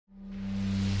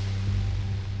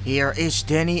Here is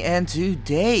Danny, and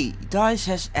today DICE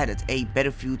has added a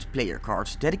Battlefield player card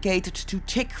dedicated to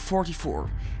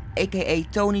Thick44, aka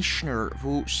Tony Schnurr,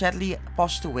 who sadly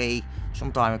passed away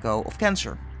some time ago of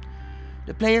cancer.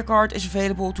 The player card is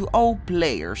available to all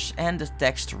players and the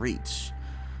text reads: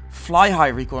 "Fly high,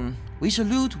 Recon. We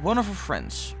salute one of our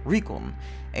friends, Recon,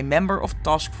 a member of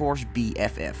Task Force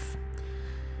BFF.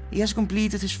 He has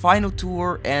completed his final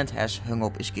tour and has hung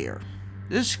up his gear.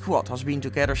 The squad has been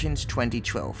together since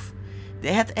 2012.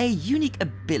 They had a unique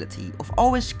ability of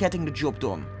always getting the job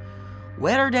done,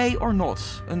 whether they or not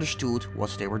understood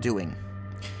what they were doing.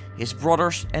 His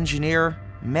brothers, engineer,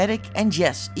 medic and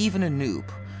yes, even a noob,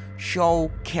 shall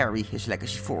carry his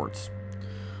legacy forward.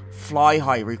 Fly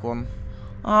high, Recon."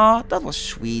 Ah, that was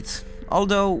sweet,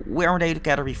 although weren't they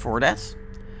together before that?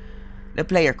 The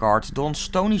player card dons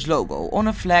Tony's logo on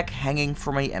a flag hanging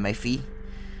from a MAV,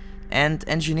 and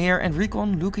engineer and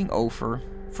Recon looking over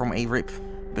from a rib.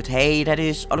 But hey, that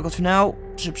is all I got for now.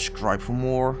 Subscribe for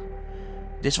more.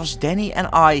 This was Danny and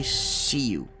I see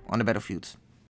you on the battlefield.